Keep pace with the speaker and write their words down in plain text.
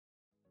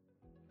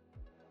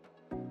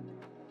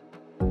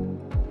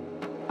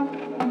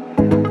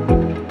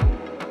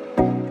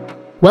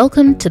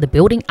Welcome to the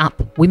Building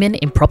Up Women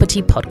in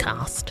Property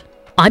podcast.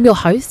 I'm your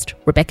host,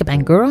 Rebecca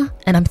Bangura,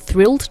 and I'm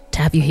thrilled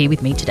to have you here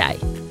with me today.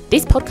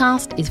 This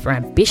podcast is for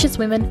ambitious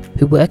women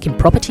who work in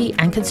property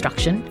and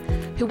construction,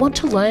 who want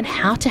to learn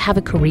how to have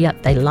a career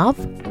they love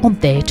on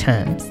their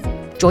terms.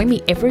 Join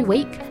me every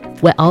week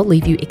where I'll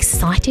leave you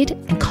excited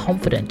and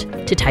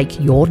confident to take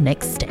your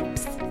next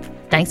steps.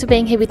 Thanks for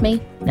being here with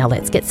me. Now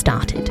let's get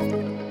started.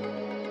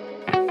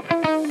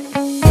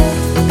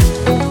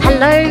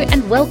 Hello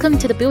and welcome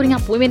to the Building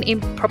Up Women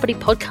in Property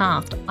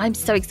podcast. I'm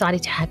so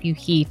excited to have you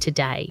here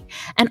today.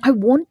 And I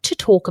want to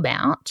talk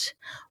about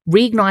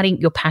reigniting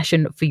your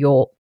passion for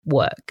your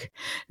work.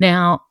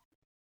 Now,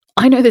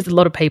 I know there's a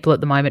lot of people at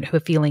the moment who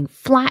are feeling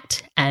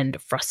flat and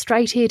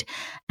frustrated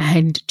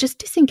and just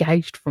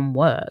disengaged from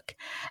work.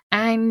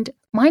 And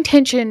my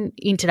intention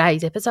in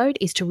today's episode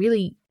is to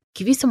really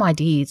give you some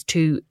ideas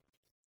to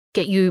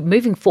get you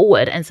moving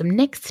forward and some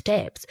next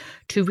steps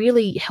to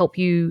really help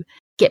you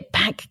get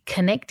back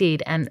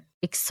connected and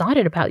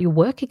excited about your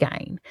work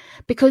again,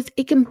 because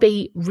it can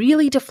be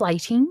really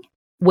deflating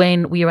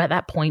when we are at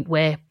that point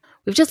where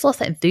we've just lost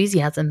that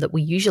enthusiasm that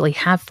we usually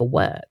have for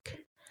work.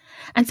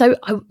 And so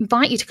I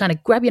invite you to kind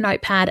of grab your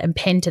notepad and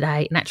pen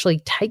today and actually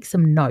take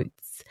some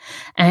notes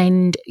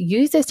and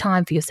use this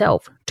time for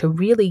yourself to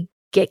really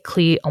get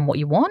clear on what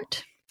you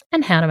want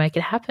and how to make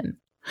it happen.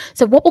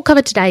 So what we'll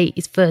cover today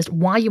is first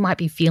why you might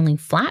be feeling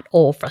flat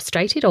or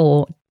frustrated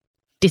or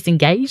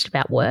disengaged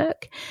about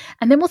work.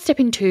 And then we'll step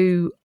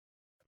into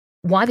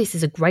why this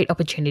is a great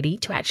opportunity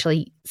to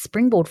actually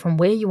springboard from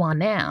where you are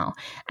now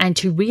and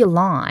to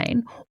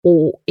realign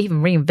or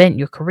even reinvent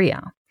your career.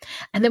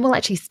 And then we'll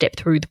actually step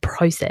through the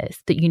process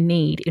that you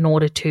need in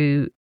order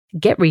to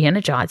get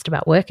re-energized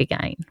about work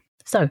again.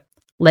 So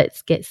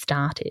let's get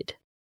started.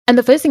 And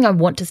the first thing I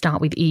want to start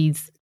with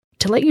is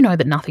to let you know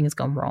that nothing has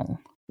gone wrong.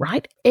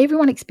 Right?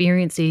 Everyone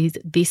experiences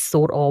this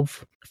sort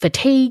of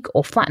fatigue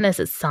or flatness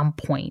at some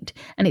point,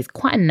 and it's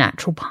quite a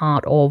natural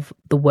part of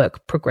the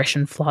work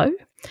progression flow.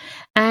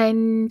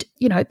 And,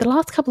 the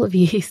last couple of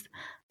years,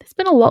 there's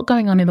been a lot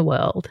going on in the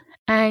world,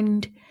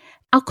 and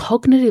our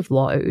cognitive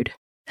load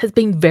has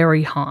been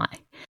very high.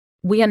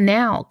 We are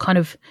now kind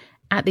of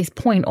at this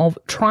point of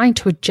trying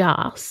to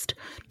adjust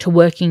to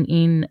working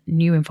in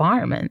new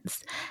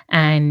environments.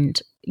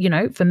 And,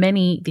 for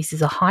many, this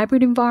is a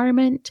hybrid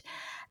environment,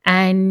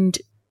 and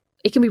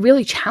it can be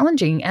really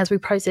challenging as we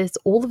process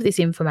all of this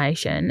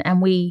information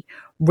and we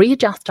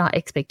readjust our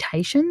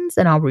expectations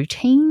and our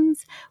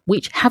routines,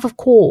 which have, of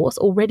course,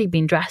 already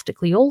been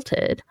drastically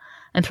altered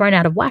and thrown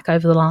out of whack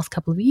over the last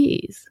couple of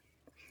years.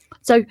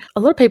 So a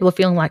lot of people are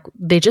feeling like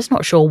they're just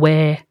not sure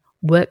where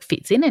work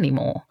fits in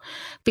anymore,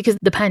 because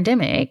the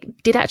pandemic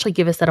did actually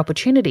give us that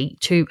opportunity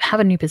to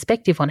have a new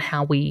perspective on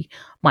how we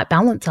might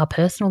balance our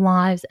personal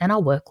lives and our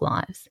work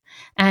lives.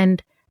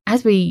 And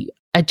as we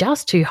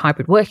adjust to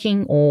hybrid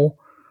working or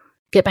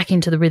get back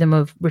into the rhythm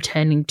of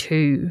returning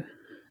to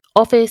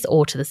office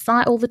or to the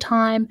site all the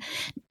time,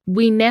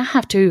 we now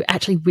have to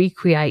actually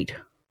recreate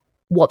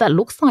what that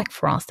looks like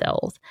for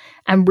ourselves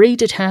and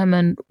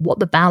redetermine what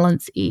the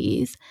balance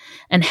is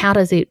and how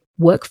does it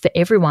work for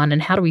everyone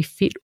and how do we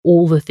fit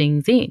all the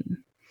things in.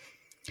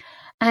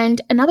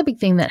 And another big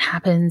thing that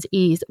happens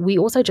is we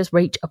also just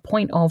reach a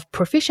point of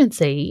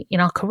proficiency in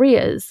our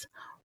careers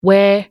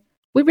where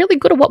we're really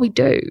good at what we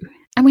do.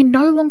 And we're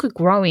no longer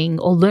growing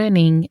or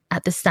learning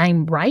at the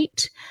same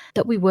rate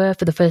that we were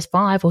for the first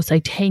 5 or say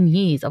 10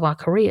 years of our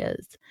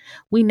careers.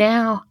 We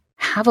now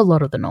have a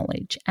lot of the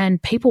knowledge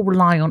and people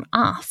rely on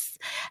us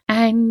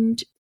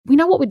and we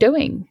know what we're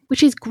doing,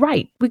 which is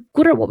great. We're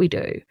good at what we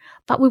do,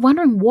 but we're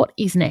wondering what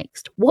is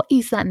next? What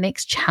is that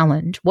next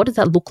challenge? What does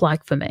that look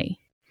like for me?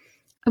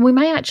 And we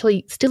may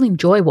actually still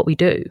enjoy what we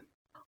do.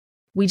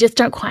 We just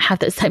don't quite have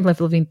that same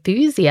level of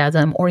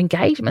enthusiasm or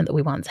engagement that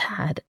we once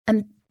had.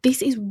 And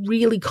this is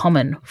really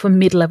common for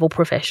mid-level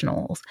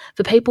professionals,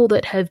 for people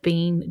that have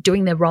been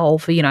doing their role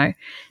for,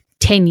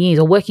 10 years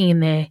or working in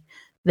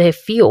their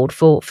field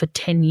for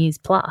 10 years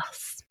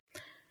plus.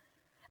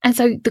 And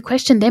so the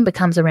question then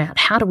becomes around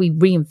how do we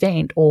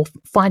reinvent or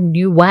find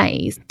new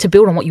ways to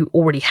build on what you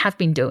already have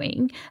been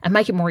doing and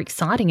make it more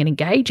exciting and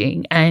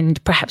engaging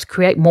and perhaps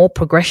create more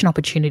progression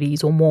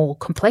opportunities or more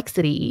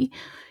complexity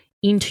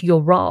into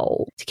your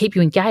role to keep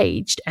you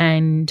engaged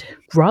and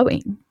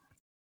growing,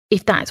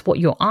 if that's what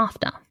you're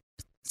after.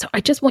 So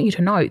I just want you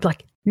to know,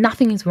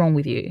 nothing is wrong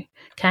with you,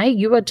 okay?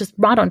 You are just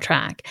right on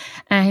track.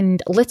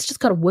 And let's just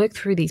kind of work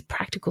through these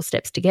practical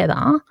steps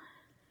together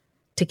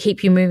to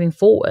keep you moving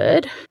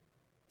forward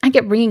and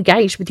get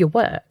re-engaged with your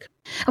work.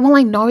 And while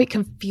I know it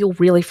can feel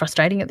really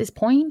frustrating at this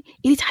point,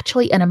 it is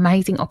actually an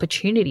amazing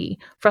opportunity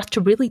for us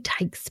to really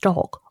take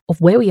stock of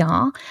where we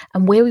are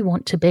and where we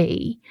want to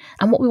be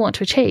and what we want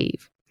to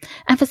achieve.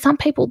 And for some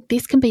people,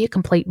 this can be a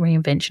complete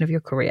reinvention of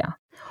your career.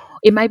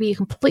 It may be a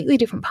completely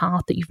different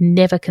path that you've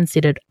never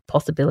considered a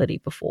possibility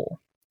before.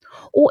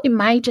 Or it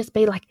may just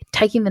be like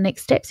taking the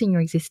next steps in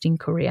your existing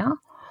career.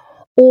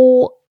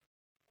 Or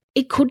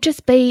it could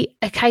just be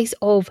a case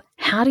of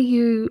how do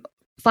you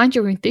find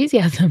your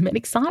enthusiasm and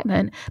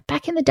excitement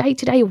back in the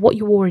day-to-day of what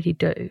you already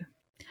do.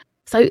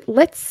 So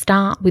let's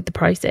start with the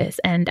process.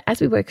 And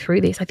as we work through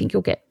this, I think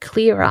you'll get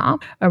clearer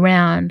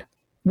around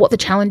what the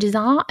challenges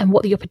are and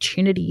what the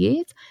opportunity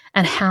is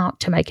and how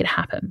to make it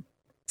happen.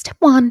 Step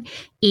one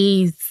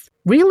is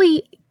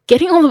really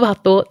getting all of our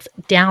thoughts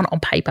down on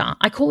paper.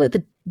 I call it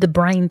the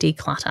brain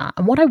declutter.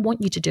 And what I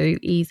want you to do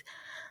is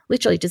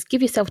literally just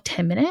give yourself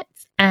 10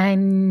 minutes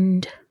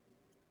and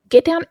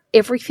get down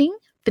everything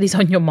that is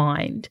on your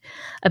mind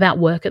about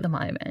work at the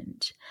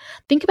moment.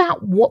 Think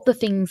about what the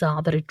things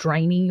are that are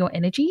draining your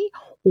energy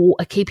or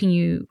are keeping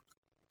you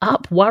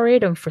up,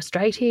 worried and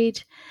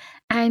frustrated.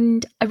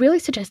 And I really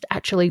suggest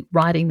actually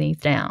writing these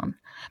down,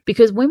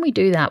 because when we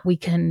do that, we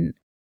can,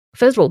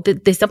 first of all,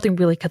 there's something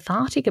really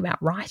cathartic about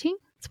writing.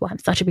 That's why I'm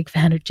such a big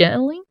fan of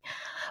journaling.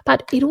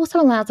 But it also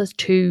allows us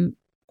to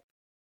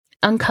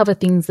uncover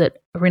things that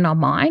are in our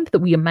mind that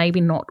we are maybe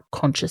not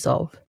conscious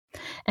of.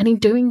 And in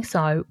doing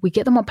so, we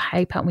get them on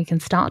paper and we can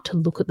start to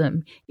look at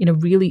them in a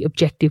really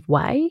objective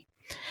way.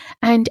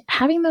 And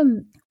having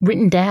them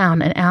written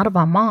down and out of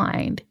our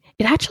mind,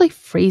 it actually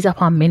frees up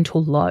our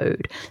mental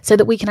load so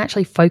that we can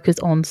actually focus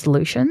on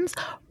solutions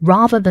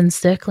rather than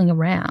circling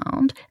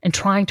around and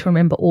trying to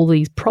remember all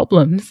these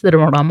problems that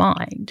are on our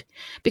mind.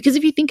 Because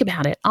if you think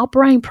about it, our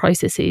brain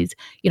processes,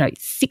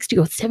 60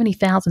 or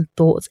 70,000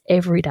 thoughts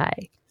every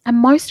day. And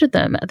most of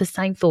them are the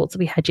same thoughts that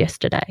we had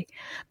yesterday.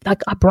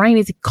 Like, our brain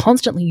is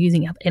constantly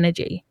using up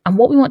energy. And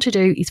what we want to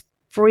do is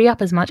free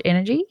up as much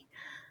energy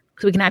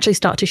so we can actually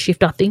start to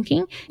shift our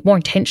thinking more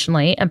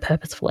intentionally and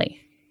purposefully.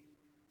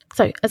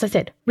 So, as I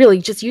said, really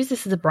just use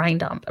this as a brain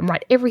dump and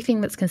write everything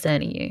that's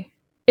concerning you,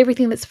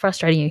 everything that's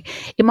frustrating you.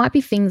 It might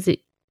be things that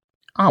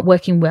aren't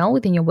working well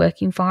within your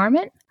work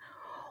environment,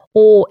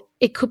 or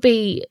it could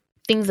be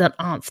things that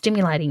aren't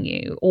stimulating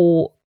you,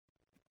 or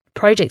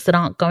projects that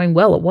aren't going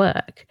well at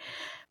work.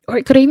 Or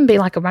it could even be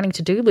like a running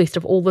to-do list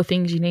of all the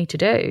things you need to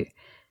do.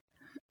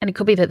 And it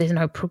could be that there's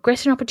no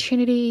progression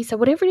opportunity. So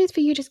whatever it is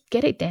for you, just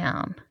get it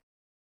down.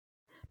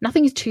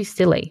 Nothing is too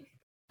silly.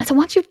 And so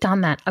once you've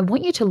done that, I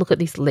want you to look at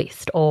this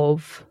list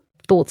of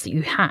thoughts that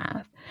you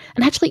have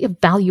and actually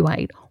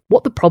evaluate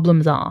what the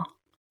problems are.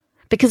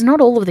 Because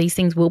not all of these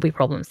things will be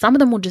problems. Some of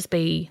them will just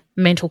be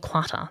mental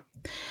clutter.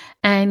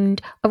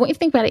 And I want you to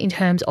think about it in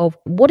terms of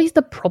what is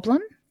the problem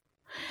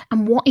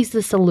and what is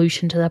the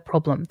solution to that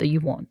problem that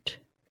you want.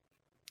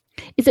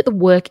 Is it the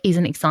work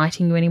isn't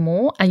exciting you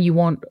anymore and you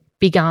want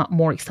bigger,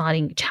 more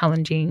exciting,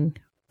 challenging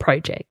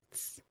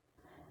projects?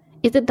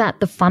 Is it that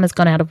the fun has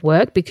gone out of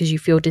work because you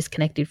feel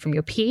disconnected from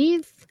your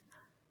peers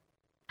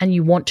and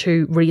you want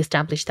to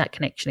reestablish that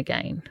connection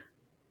again?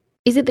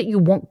 Is it that you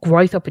want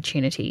growth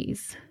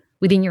opportunities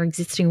within your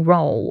existing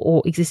role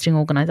or existing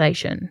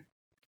organisation?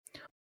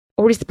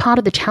 Or is it part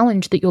of the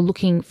challenge that you're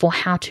looking for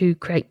how to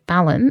create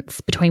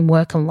balance between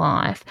work and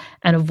life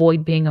and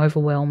avoid being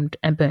overwhelmed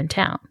and burnt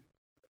out?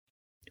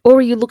 Or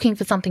are you looking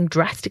for something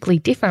drastically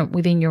different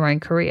within your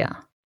own career?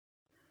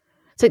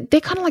 So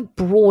they're kind of like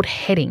broad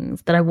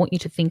headings that I want you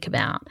to think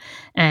about,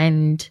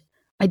 and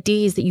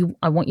ideas that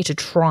I want you to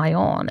try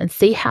on and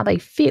see how they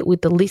fit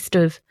with the list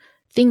of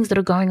things that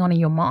are going on in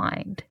your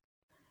mind,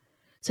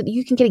 so that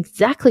you can get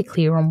exactly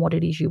clear on what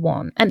it is you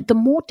want. And the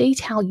more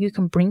detail you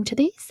can bring to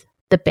this,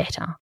 the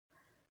better.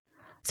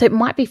 So it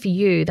might be for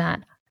you that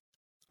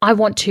I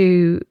want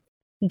to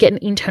get an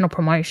internal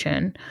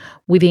promotion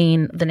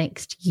within the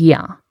next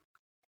year,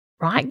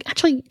 right?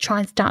 Actually try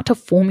and start to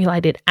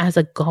formulate it as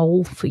a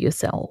goal for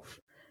yourself.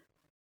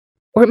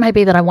 Or it may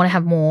be that I want to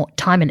have more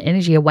time and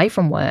energy away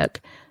from work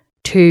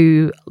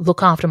to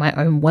look after my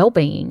own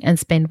well-being and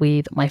spend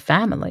with my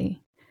family.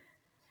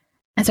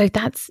 And so if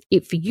that's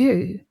it for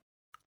you,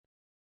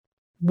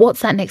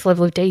 what's that next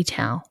level of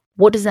detail?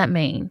 What does that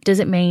mean? Does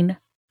it mean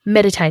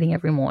meditating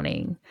every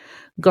morning,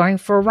 going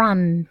for a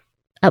run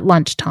at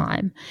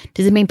lunchtime?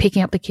 Does it mean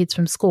picking up the kids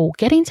from school?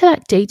 Get into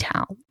that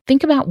detail.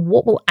 Think about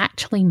what will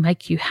actually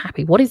make you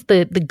happy. What is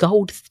the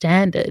gold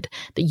standard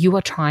that you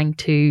are trying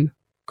to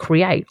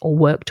create or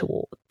work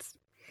towards?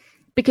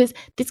 Because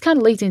this kind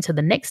of leads into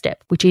the next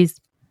step, which is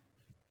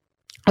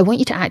I want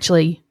you to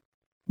actually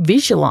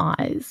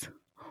visualize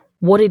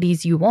what it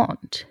is you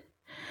want.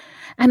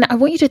 And I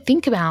want you to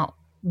think about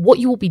what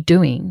you will be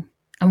doing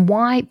and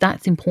why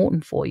that's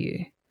important for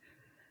you.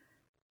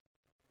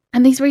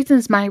 And these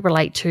reasons may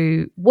relate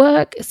to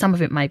work. Some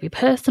of it may be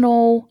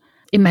personal.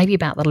 It may be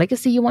about the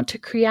legacy you want to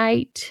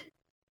create.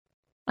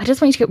 I just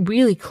want you to get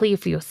really clear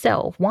for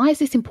yourself. Why is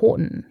this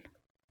important?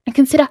 And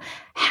consider,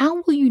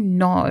 how will you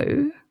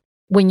know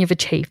when you've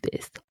achieved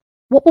this?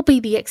 What will be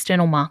the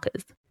external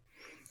markers?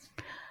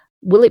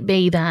 Will it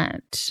be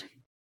that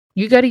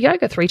you go to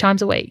yoga 3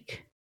 times a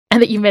week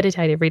and that you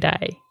meditate every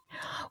day?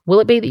 Will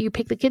it be that you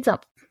pick the kids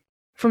up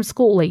from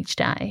school each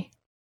day?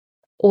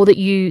 Or that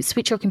you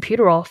switch your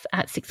computer off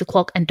at 6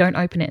 o'clock and don't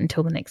open it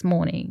until the next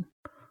morning?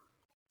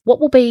 What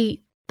will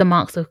be the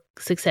marks of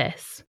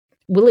success?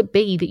 Will it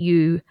be that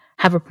you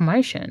have a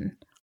promotion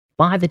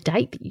by the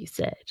date that you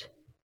set?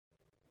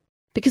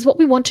 Because what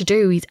we want to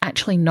do is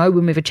actually know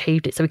when we've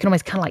achieved it, so we can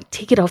almost kind of like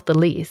tick it off the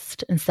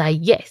list and say,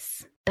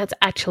 yes, that's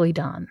actually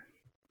done.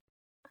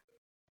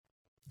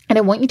 And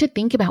I want you to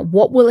think about,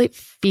 what will it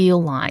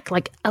feel like?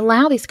 Like,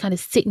 allow this kind of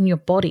sit in your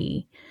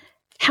body.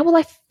 How will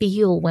I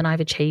feel when I've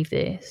achieved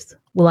this?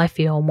 Will I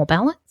feel more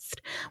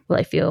balanced? Will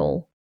I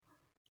feel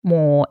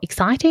more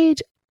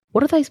excited?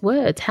 What are those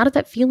words? How does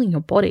that feel in your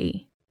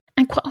body?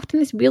 And quite often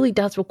this really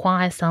does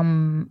require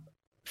some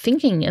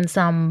thinking and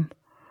some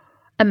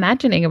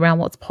imagining around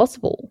what's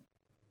possible,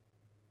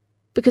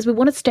 because we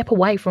want to step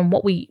away from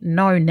what we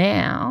know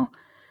now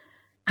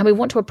and we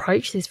want to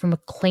approach this from a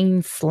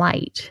clean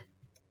slate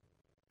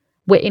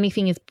where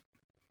anything is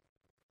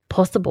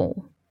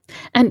possible.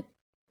 And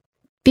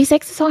this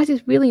exercise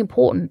is really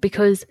important,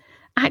 because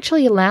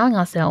actually allowing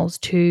ourselves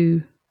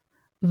to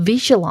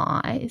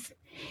visualize,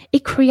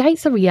 it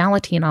creates a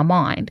reality in our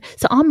mind.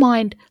 So our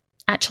mind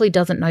actually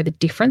doesn't know the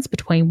difference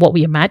between what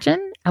we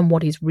imagine and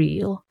what is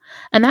real.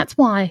 And that's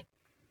why,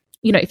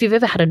 if you've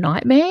ever had a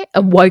nightmare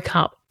and woke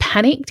up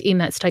panicked in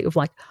that state of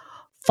like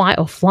fight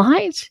or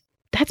flight,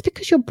 that's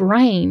because your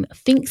brain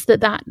thinks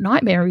that that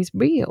nightmare is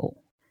real.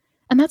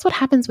 And that's what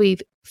happens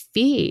with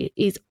fear,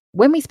 is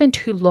when we spend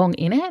too long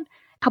in it,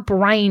 our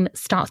brain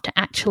starts to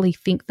actually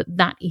think that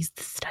that is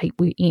the state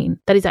we're in,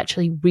 that is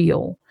actually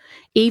real,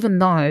 even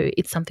though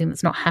it's something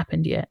that's not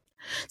happened yet.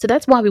 So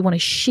that's why we want to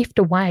shift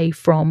away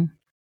from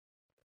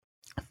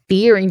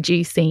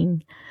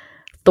fear-inducing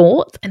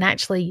thoughts and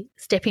actually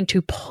step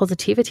into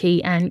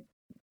positivity and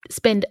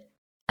spend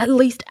at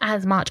least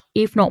as much,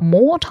 if not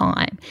more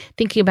time,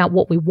 thinking about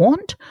what we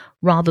want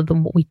rather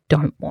than what we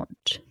don't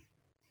want.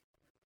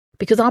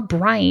 Because our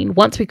brain,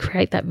 once we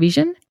create that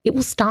vision, it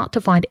will start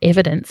to find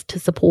evidence to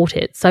support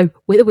it. So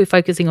whether we're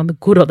focusing on the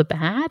good or the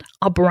bad,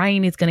 our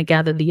brain is going to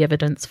gather the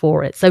evidence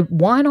for it. So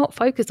why not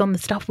focus on the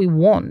stuff we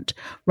want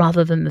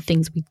rather than the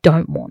things we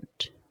don't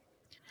want?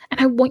 And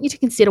I want you to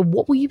consider,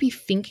 what will you be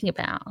thinking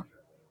about?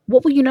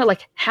 What will you know?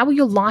 Like, how will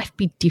your life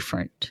be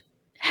different?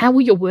 How will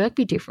your work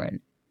be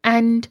different?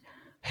 And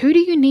who do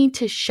you need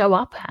to show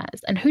up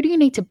as? And who do you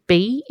need to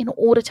be in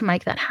order to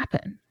make that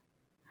happen?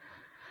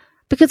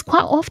 Because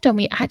quite often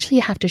we actually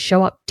have to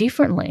show up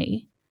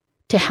differently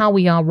to how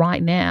we are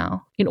right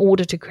now in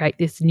order to create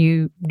this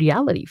new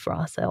reality for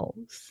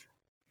ourselves.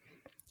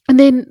 And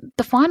then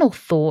the final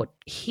thought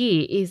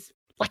here is,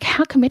 like,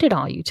 how committed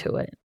are you to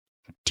it?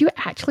 Do you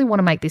actually want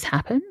to make this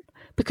happen?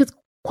 Because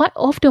quite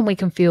often we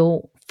can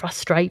feel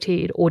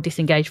frustrated or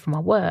disengaged from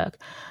our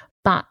work,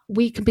 but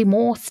we can be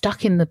more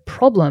stuck in the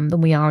problem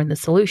than we are in the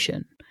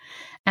solution.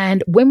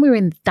 And when we're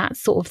in that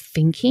sort of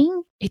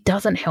thinking, it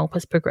doesn't help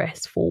us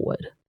progress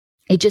forward.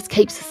 It just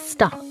keeps us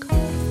stuck.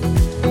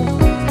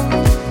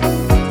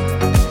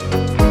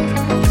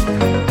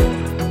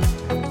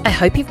 I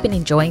hope you've been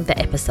enjoying the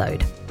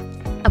episode.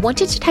 I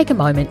wanted to take a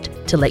moment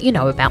to let you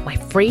know about my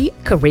free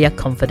Career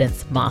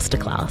Confidence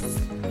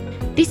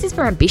Masterclass. This is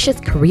for ambitious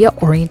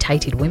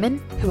career-orientated women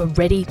who are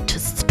ready to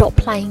stop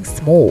playing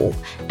small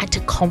and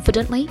to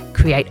confidently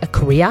create a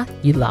career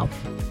you love.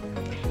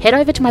 Head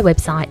over to my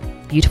website,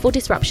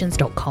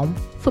 beautifuldisruptions.com,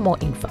 for more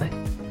info.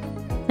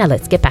 Now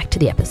let's get back to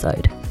the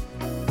episode.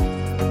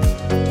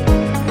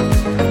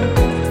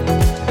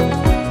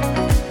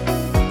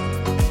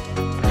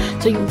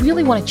 So you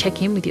really want to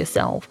check in with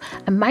yourself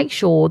and make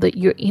sure that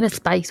you're in a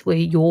space where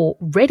you're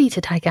ready to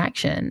take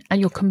action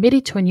and you're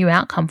committed to a new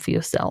outcome for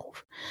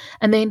yourself.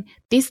 And then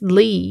this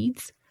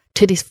leads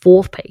to this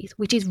fourth piece,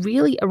 which is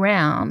really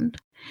around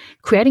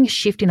creating a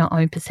shift in our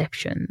own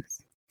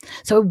perceptions.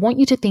 So I want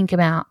you to think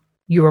about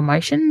your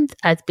emotions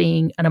as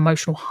being an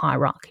emotional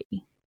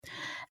hierarchy.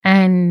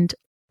 And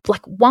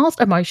like, whilst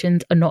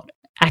emotions are not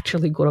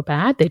actually good or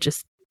bad, they're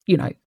just,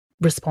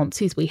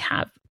 responses we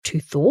have to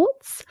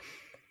thoughts,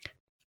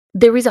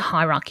 there is a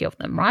hierarchy of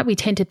them, right? We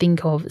tend to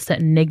think of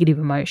certain negative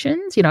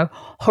emotions,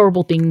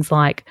 horrible things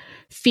like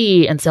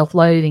fear and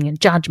self-loathing and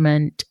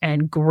judgment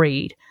and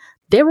greed.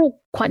 They're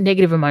all quite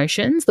negative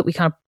emotions that we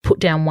kind of put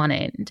down one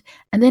end.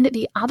 And then at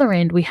the other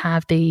end, we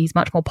have these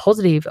much more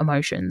positive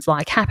emotions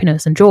like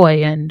happiness and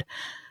joy and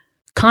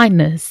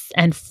kindness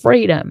and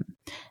freedom.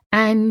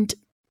 And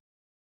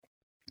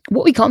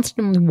what we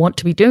constantly want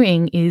to be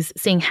doing is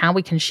seeing how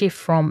we can shift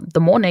from the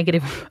more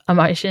negative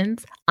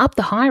emotions up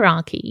the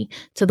hierarchy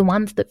to the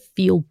ones that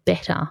feel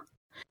better.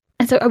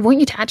 And so I want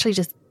you to actually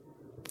just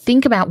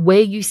think about where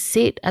you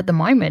sit at the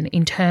moment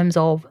in terms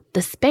of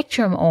the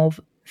spectrum of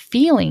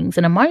feelings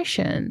and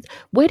emotions.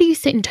 Where do you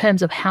sit in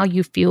terms of how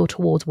you feel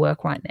towards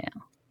work right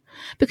now?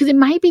 Because it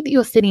may be that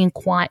you're sitting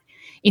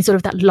in sort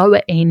of that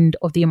lower end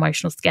of the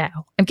emotional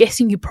scale. I'm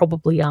guessing you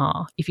probably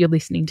are if you're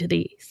listening to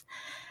this.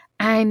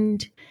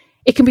 And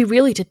it can be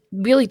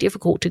really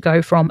difficult to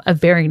go from a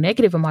very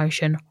negative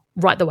emotion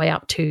right the way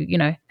up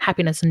to,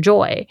 happiness and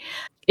joy.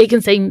 It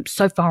can seem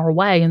so far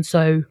away and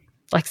so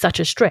like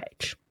such a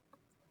stretch.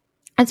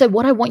 And so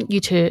what I want you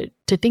to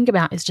think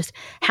about is just,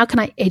 how can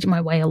I edge my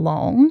way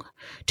along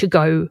to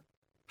go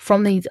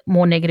from these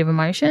more negative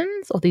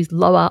emotions or these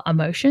lower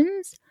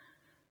emotions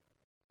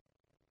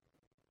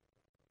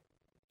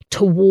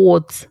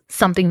towards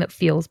something that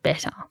feels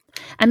better?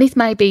 And this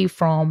may be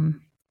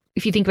from,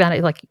 if you think about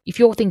it, like if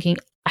you're thinking,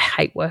 I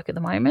hate work at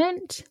the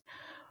moment,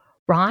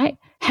 right?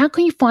 How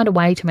can you find a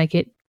way to make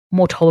it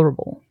more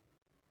tolerable?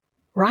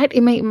 right?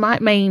 It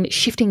might mean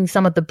shifting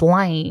some of the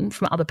blame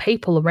from other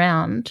people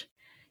around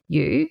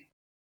you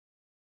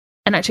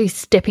and actually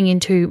stepping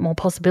into more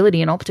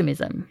possibility and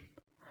optimism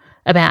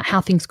about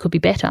how things could be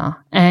better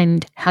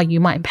and how you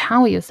might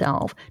empower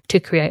yourself to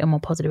create a more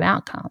positive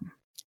outcome.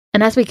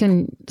 And as we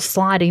can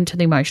slide into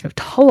the emotion of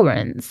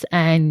tolerance,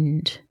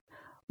 and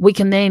we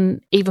can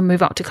then even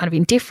move up to kind of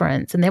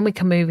indifference, and then we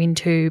can move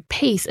into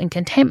peace and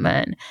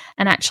contentment,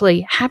 and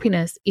actually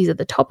happiness is at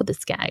the top of the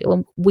scale,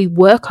 and we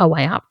work our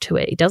way up to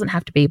it. It doesn't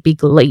have to be a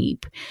big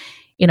leap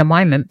in a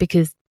moment,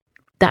 because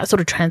that sort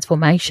of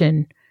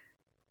transformation,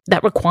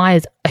 that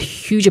requires a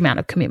huge amount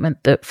of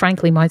commitment that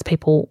frankly most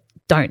people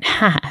don't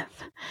have.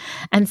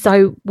 And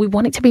so we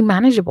want it to be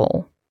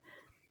manageable.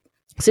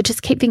 So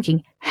just keep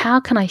thinking, how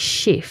can I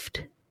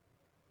shift?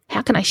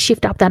 How can I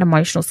shift up that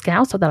emotional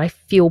scale so that I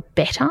feel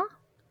better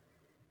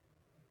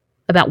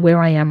about where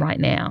I am right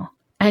now?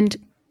 And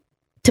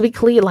to be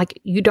clear, like,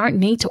 you don't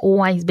need to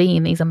always be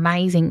in these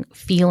amazing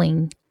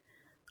feeling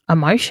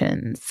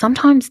emotions.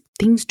 Sometimes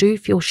things do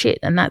feel shit,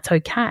 and that's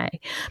okay.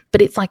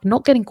 But it's like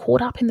not getting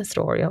caught up in the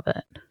story of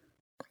it.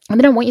 And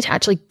then I want you to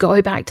actually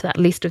go back to that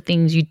list of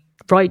things you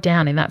wrote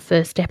down in that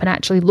first step and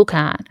actually look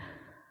at,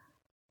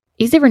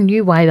 is there a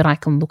new way that I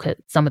can look at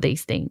some of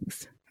these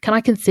things? Can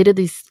I consider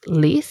this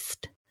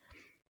list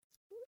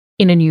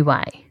in a new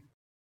way?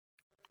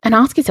 And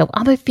ask yourself,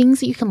 are there things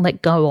that you can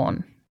let go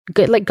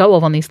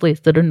of on this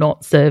list that are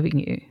not serving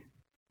you,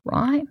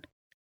 right?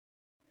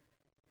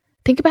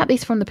 Think about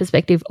this from the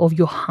perspective of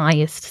your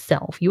highest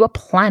self. You are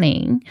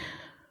planning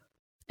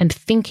and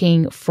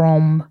thinking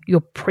from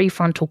your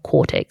prefrontal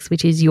cortex,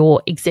 which is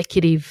your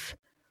executive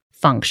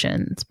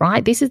functions,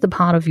 right? This is the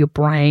part of your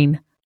brain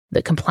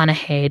that can plan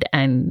ahead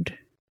and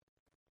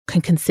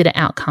can consider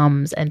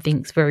outcomes and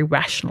thinks very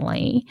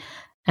rationally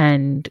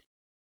and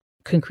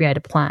can create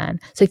a plan.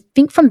 So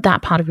think from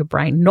that part of your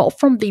brain, not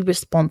from the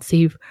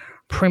responsive,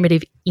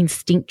 primitive,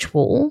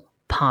 instinctual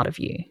part of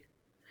you.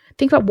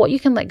 Think about what you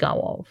can let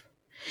go of.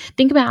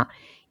 Think about,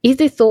 is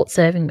this thought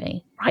serving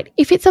me, right?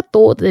 If it's a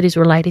thought that is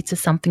related to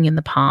something in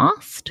the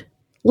past,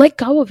 let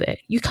go of it.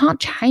 You can't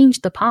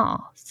change the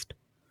past.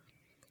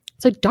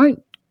 So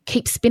don't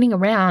keep spinning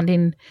around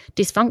in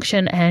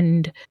dysfunction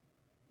and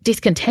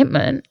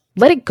discontentment.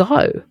 Let it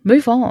go.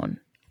 Move on.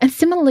 And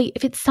similarly,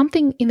 if it's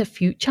something in the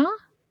future,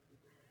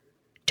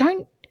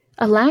 don't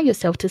allow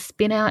yourself to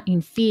spin out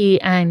in fear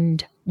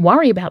and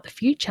worry about the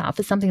future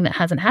for something that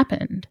hasn't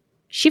happened.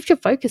 Shift your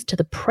focus to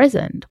the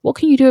present. What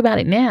can you do about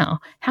it now?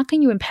 How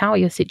can you empower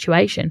your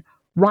situation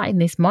right in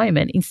this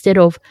moment instead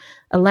of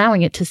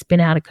allowing it to spin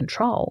out of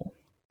control?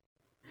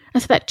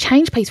 And so that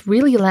change piece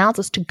really allows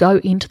us to go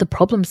into the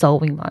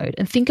problem-solving mode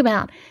and think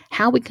about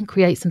how we can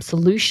create some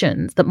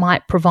solutions that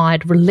might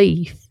provide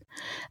relief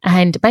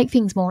and make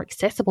things more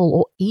accessible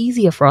or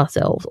easier for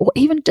ourselves, or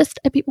even just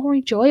a bit more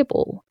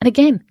enjoyable. And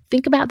again,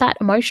 think about that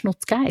emotional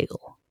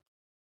scale.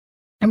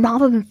 And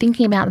rather than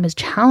thinking about them as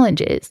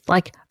challenges,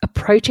 like,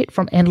 approach it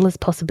from endless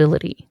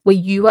possibility where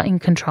you are in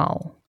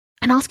control.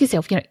 And ask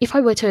yourself, if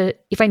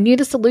I knew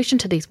the solution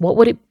to this, what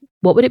would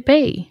it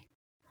be?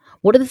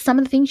 What are some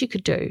of the things you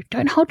could do?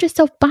 Don't hold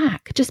yourself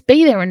back. Just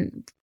be there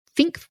and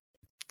think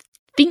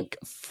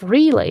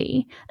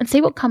freely and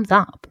see what comes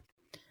up.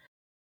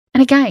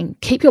 And again,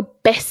 keep your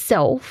best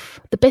self,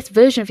 the best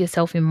version of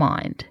yourself in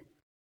mind.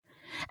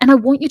 And I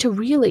want you to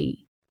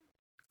really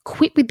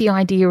quit with the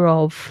idea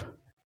of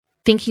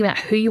thinking about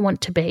who you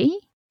want to be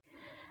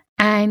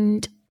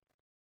and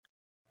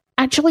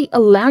actually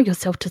allow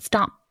yourself to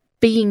start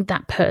being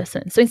that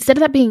person. So instead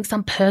of that being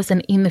some person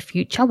in the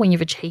future when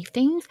you've achieved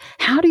things,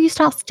 how do you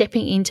start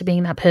stepping into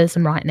being that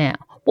person right now?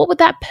 What would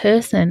that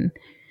person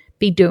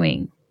be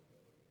doing?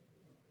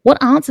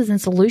 What answers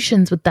and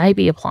solutions would they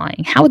be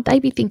applying? How would they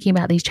be thinking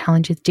about these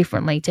challenges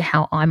differently to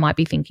how I might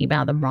be thinking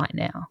about them right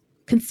now?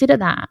 Consider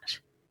that.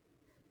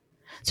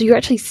 So you're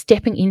actually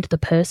stepping into the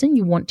person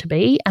you want to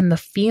be and the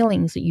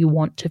feelings that you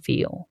want to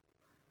feel.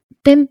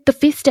 Then the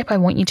fifth step I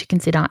want you to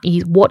consider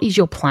is, what is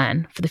your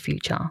plan for the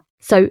future?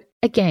 So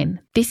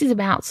again, this is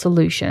about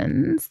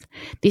solutions,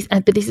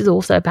 but this is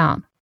also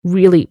about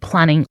really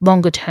planning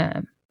longer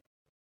term.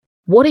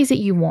 What is it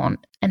you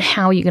want and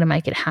how are you going to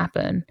make it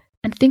happen?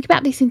 And think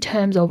about this in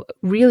terms of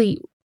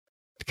really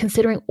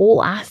considering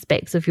all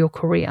aspects of your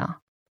career,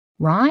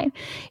 right?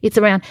 It's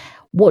around,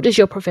 what does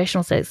your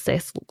professional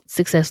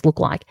success look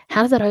like?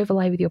 How does that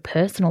overlay with your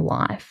personal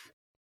life,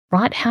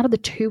 right? How do the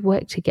two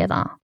work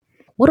together?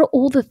 What are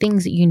all the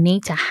things that you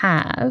need to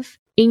have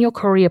in your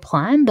career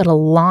plan that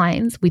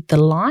aligns with the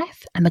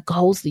life and the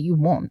goals that you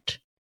want?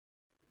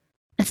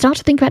 And start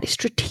to think about it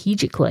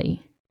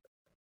strategically.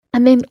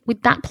 And then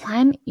with that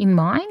plan in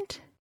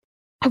mind,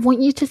 I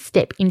want you to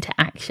step into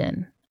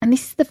action. And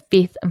this is the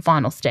fifth and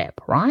final step,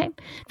 right?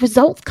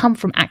 Results come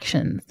from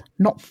actions,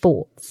 not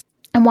thoughts.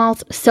 And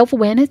whilst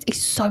self-awareness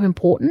is so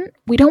important,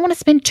 we don't want to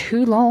spend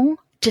too long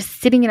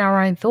just sitting in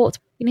our own thoughts.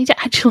 We need to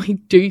actually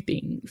do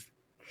things.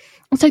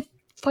 And so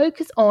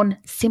focus on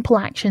simple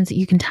actions that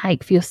you can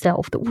take for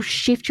yourself that will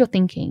shift your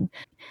thinking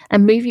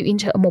and move you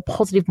into a more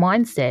positive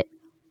mindset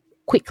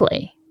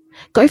quickly.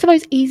 Go for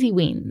those easy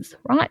wins,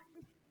 right?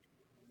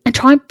 And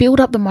try and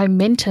build up the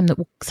momentum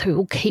so it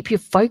will keep you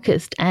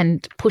focused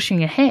and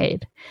pushing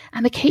ahead.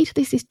 And the key to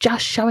this is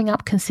just showing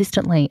up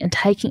consistently and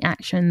taking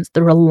actions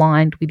that are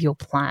aligned with your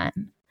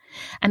plan.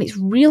 And it's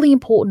really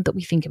important that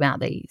we think about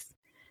these.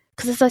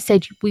 Because as I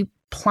said, we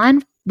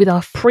plan with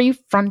our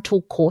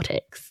prefrontal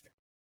cortex,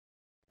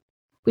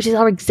 which is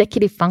our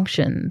executive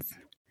functions.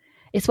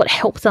 It's what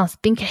helps us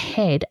think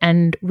ahead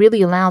and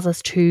really allows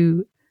us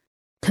to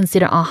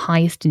consider our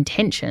highest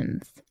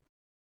intentions.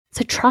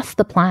 So trust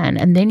the plan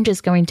and then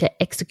just go into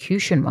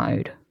execution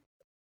mode.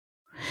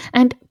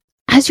 And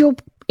as you're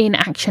in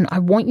action, I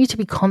want you to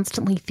be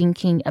constantly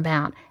thinking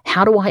about,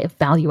 how do I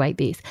evaluate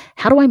this?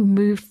 How do I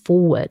move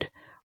forward?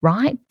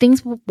 Right?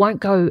 Things won't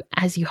go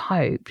as you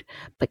hoped,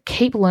 but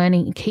keep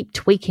learning and keep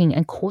tweaking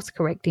and course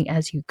correcting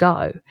as you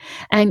go.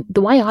 And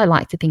the way I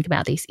like to think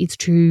about this is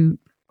to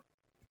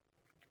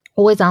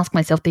always ask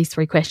myself these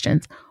 3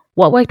 questions.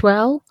 What worked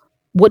well?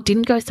 What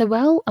didn't go so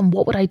well? And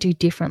what would I do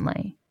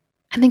differently?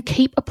 And then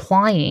keep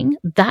applying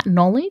that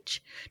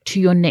knowledge to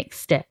your next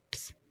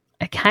steps.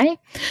 Okay?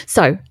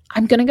 So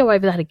I'm going to go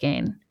over that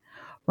again,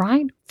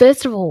 right?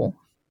 First of all,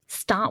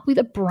 start with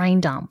a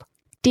brain dump.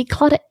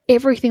 Declutter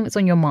everything that's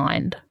on your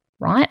mind,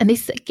 right? And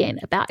this is, again,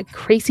 about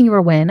increasing your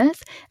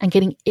awareness and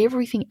getting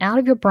everything out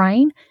of your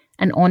brain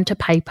and onto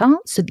paper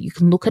so that you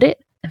can look at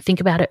it and think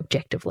about it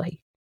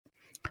objectively.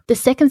 The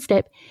second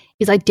step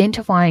is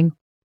identifying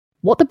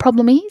what the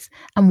problem is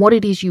and what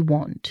it is you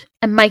want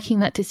and making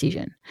that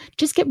decision.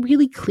 Just get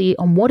really clear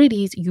on what it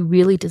is you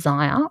really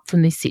desire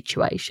from this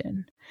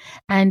situation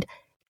and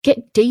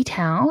get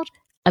detailed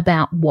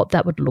about what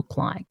that would look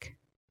like.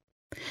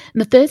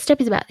 And the third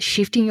step is about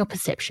shifting your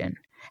perception.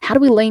 How do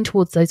we lean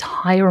towards those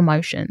higher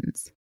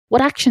emotions?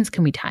 What actions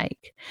can we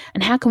take?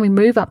 And how can we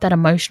move up that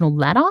emotional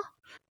ladder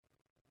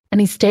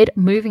and instead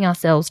moving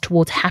ourselves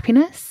towards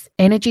happiness,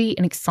 energy,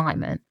 and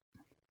excitement?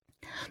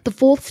 The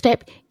fourth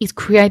step is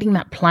creating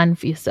that plan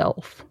for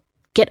yourself.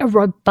 Get a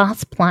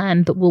robust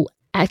plan that will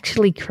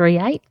actually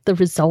create the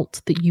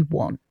results that you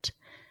want.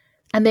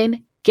 And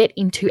then get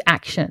into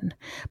action.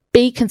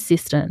 Be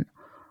consistent.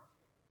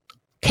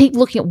 Keep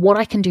looking at what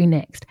I can do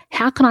next.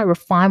 How can I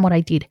refine what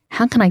I did?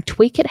 How can I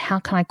tweak it? How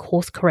can I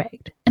course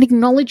correct? And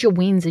acknowledge your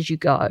wins as you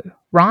go,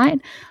 right?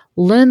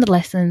 Learn the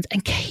lessons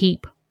and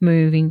keep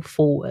moving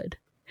forward.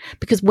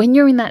 Because when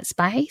you're in that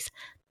space,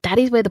 that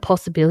is where the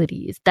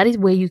possibility is. That is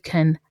where you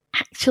can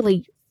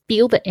actually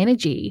feel the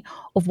energy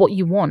of what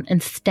you want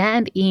and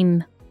stand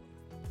in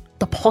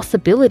the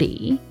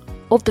possibility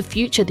of the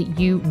future that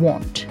you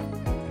want.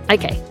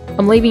 Okay,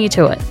 I'm leaving you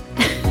to it.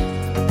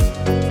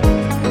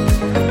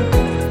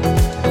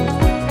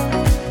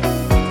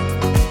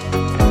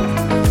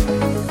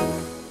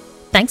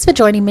 Thanks for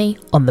joining me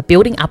on the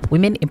Building Up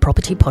Women in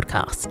Property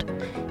podcast.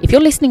 If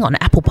you're listening on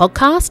Apple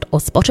Podcast or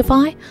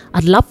Spotify,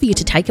 I'd love for you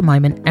to take a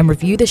moment and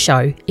review the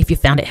show if you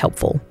found it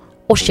helpful,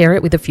 or share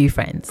it with a few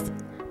friends.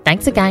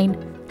 Thanks again,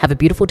 have a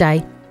beautiful day,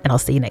 and I'll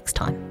see you next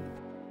time.